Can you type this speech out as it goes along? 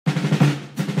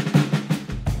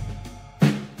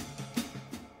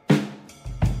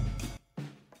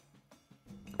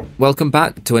welcome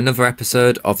back to another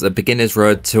episode of the Beginner's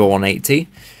Road to 180.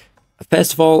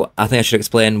 First of all, I think I should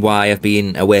explain why I've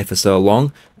been away for so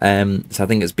long. So I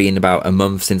think it's been about a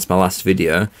month since my last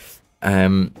video.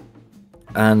 And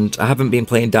I haven't been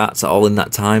playing darts at all in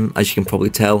that time. As you can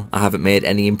probably tell, I haven't made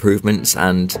any improvements,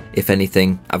 and if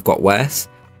anything, I've got worse.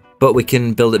 But we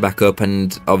can build it back up,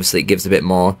 and obviously it gives a bit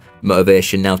more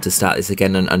motivation now to start this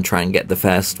again and try and get the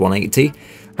first 180.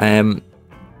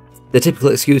 The typical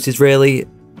excuse is really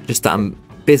just that I'm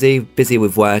busy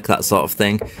with work, that sort of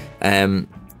thing.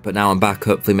 But now I'm back,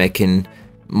 hopefully making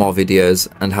more videos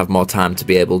and have more time to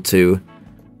be able to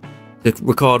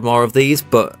record more of these.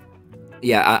 But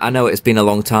yeah, I know it's been a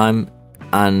long time,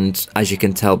 and as you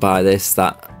can tell by this,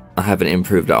 that I haven't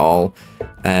improved at all.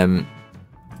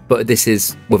 But this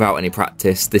is without any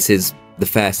practice. This is the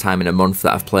first time in a month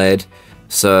that I've played,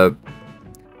 so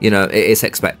you know, it's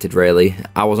expected really.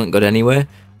 I wasn't good anyway,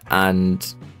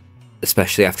 and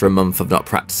especially after a month of not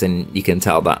practicing, you can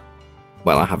tell that,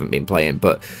 well, I haven't been playing.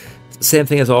 But same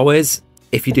thing as always,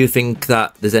 if you do think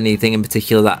that there's anything in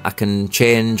particular that I can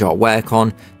change or work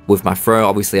on with my throw,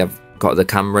 obviously I've got the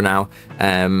camera now,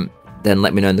 then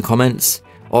let me know in the comments.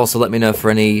 Also let me know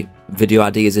for any video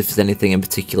ideas if there's anything in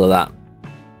particular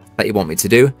that you want me to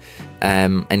do,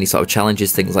 any sort of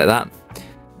challenges, things like that.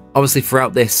 Obviously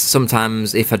throughout this,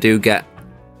 sometimes if I don't get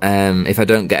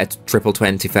a triple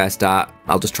 20 first dart,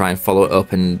 I'll just try and follow it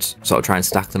up and sort of try and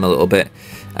stack them a little bit.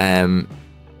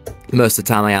 Most of the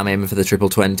time I am aiming for the triple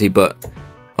 20, but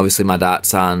obviously my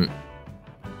darts aren't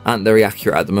very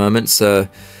accurate at the moment, so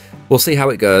we'll see how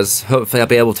it goes. Hopefully I'll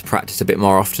be able to practice a bit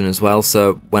more often as well,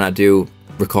 so when I do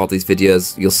record these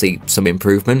videos you'll see some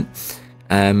improvement.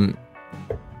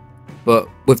 But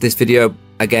with this video,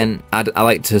 again, I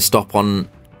like to stop on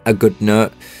a good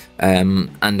note.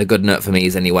 And a good note for me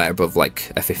is anywhere above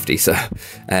like a 50, so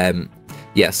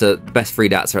yeah, so the best 3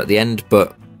 darts are at the end.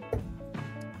 But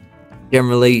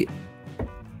generally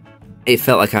it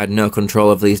felt like I had no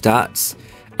control of these darts,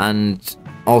 and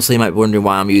also you might be wondering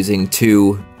why I'm using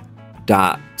 2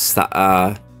 darts that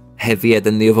are heavier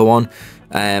than the other one,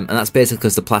 and that's basically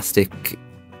because the plastic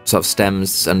sort of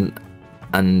stems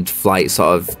and flight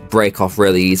sort of break off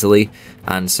really easily,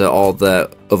 and so all the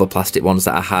other plastic ones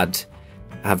that I had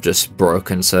have just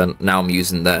broken, so now I'm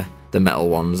using the metal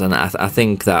ones, and I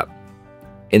think that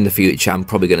in the future I'm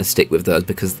probably going to stick with those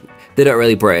because they don't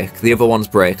really break. The other ones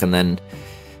break, and then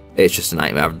it's just a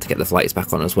nightmare having to get the flights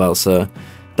back on as well. So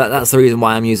that's the reason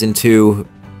why I'm using 2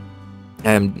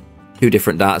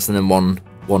 different darts and then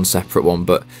one separate one.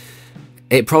 But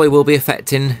it probably will be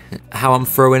affecting how I'm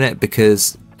throwing it,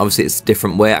 because obviously it's a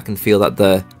different weight. I can feel that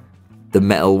the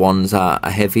metal ones are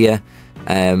heavier.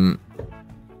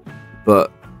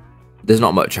 But there's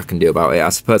not much I can do about it. I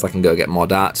suppose I can go get more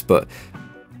darts, but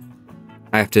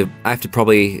I have to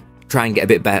probably try and get a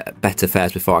bit better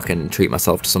first before I can treat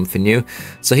myself to something new.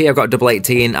 So here I've got double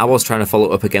 18. I was trying to follow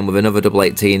up again with another double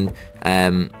 18,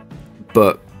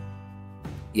 but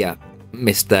yeah,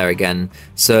 missed there again.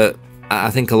 So I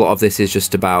think a lot of this is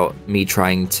just about me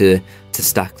trying to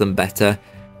stack them better,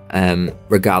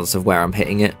 regardless of where I'm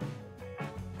hitting it.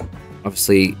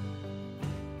 Obviously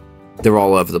they're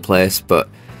all over the place, but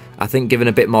I think given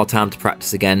a bit more time to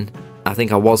practice again, I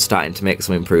think I was starting to make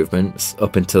some improvements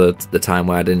up until the time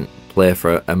where I didn't play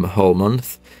for a whole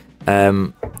month,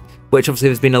 which obviously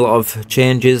there's been a lot of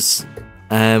changes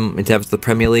in terms of the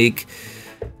Premier League,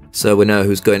 so we know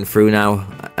who's going through now,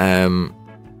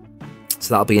 so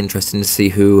that'll be interesting to see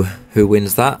who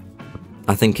wins that.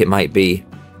 I think it might be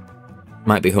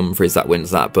Humphries that wins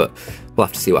that, but we'll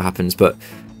have to see what happens. But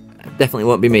definitely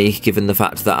won't be me, given the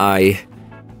fact that I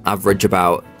average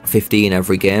about 15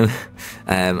 every game,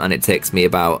 and it takes me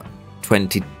about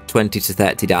 20 to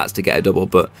 30 darts to get a double.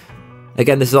 But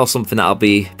again, this is all something that I'll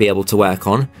be able to work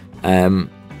on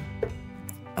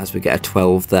as we get a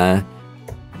 12 there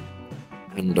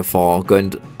and a 4, going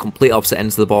to complete opposite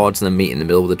ends of the boards and then meet in the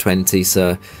middle with a 20.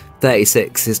 So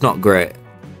 36 is not great,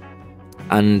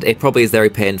 and it probably is very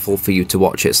painful for you to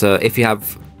watch it. So if you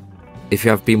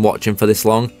have been watching for this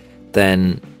long,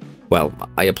 then, well,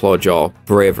 I applaud your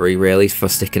bravery really for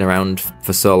sticking around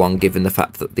for so long, given the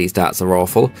fact that these darts are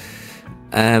awful.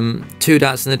 2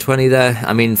 darts in the 20 there.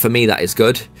 I mean, for me that is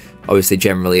good. Obviously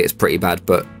generally it's pretty bad,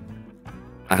 but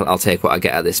I'll take what I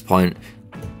get at this point.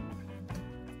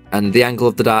 And the angle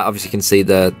of the dart, obviously you can see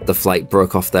the flight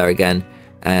broke off there again,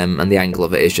 and the angle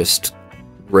of it is just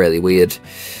really weird.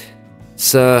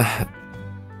 So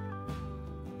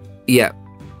yeah,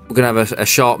 we're going to have a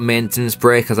short maintenance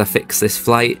break as I fix this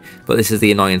flight, but this is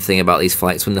the annoying thing about these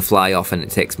flights, when they fly off, and it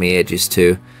takes me ages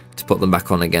to put them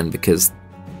back on again, because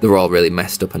they're all really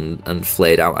messed up and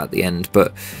flayed out at the end.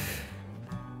 But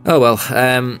oh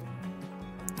well.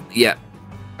 Yeah.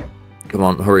 Come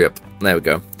on, hurry up. There we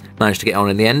go. Managed to get on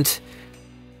in the end.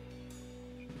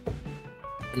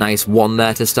 Nice 1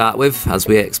 there to start with, as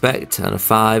we expect, and a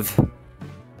 5.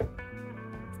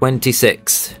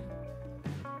 26.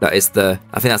 That is I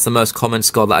think that's the most common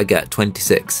score that I get,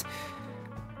 26.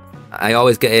 I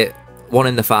always get it 1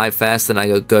 in the 5 first, then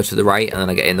I go to the right, and then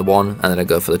I get in the 1, and then I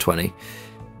go for the 20.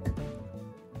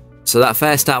 So that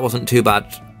first start wasn't too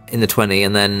bad in the 20,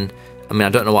 and then, I mean, I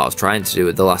don't know what I was trying to do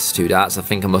with the last 2 darts. I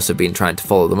think I must have been trying to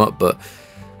follow them up, but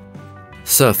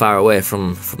so far away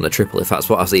from the triple, if that's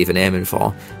what I was even aiming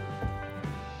for.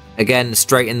 Again,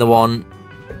 straight in the 1,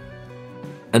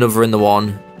 another in the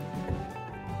 1,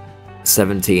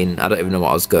 17. I don't even know what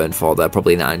I was going for there,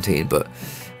 probably 19, but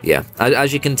yeah,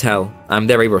 as you can tell, I'm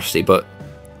very rusty, but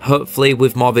hopefully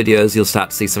with more videos you'll start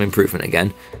to see some improvement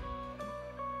again.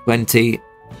 20,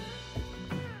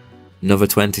 another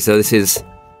 20, so this is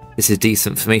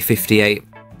decent for me. 58,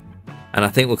 and I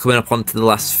think we're coming up onto the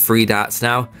last 3 darts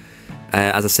now.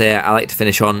 As I say, I like to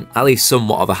finish on at least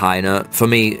somewhat of a high note. For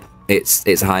me, it's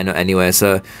a high note anyway,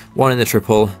 so 1 in the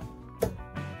triple,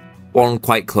 1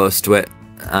 quite close to it,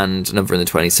 and another in the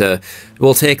 20. So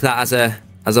we'll take that as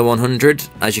a 100.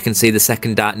 As you can see, the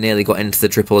second dart nearly got into the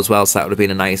triple as well, so that would have been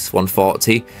a nice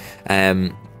 140.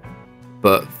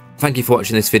 But thank you for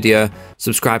watching this video.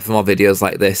 Subscribe for more videos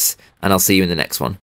like this, and I'll see you in the next one.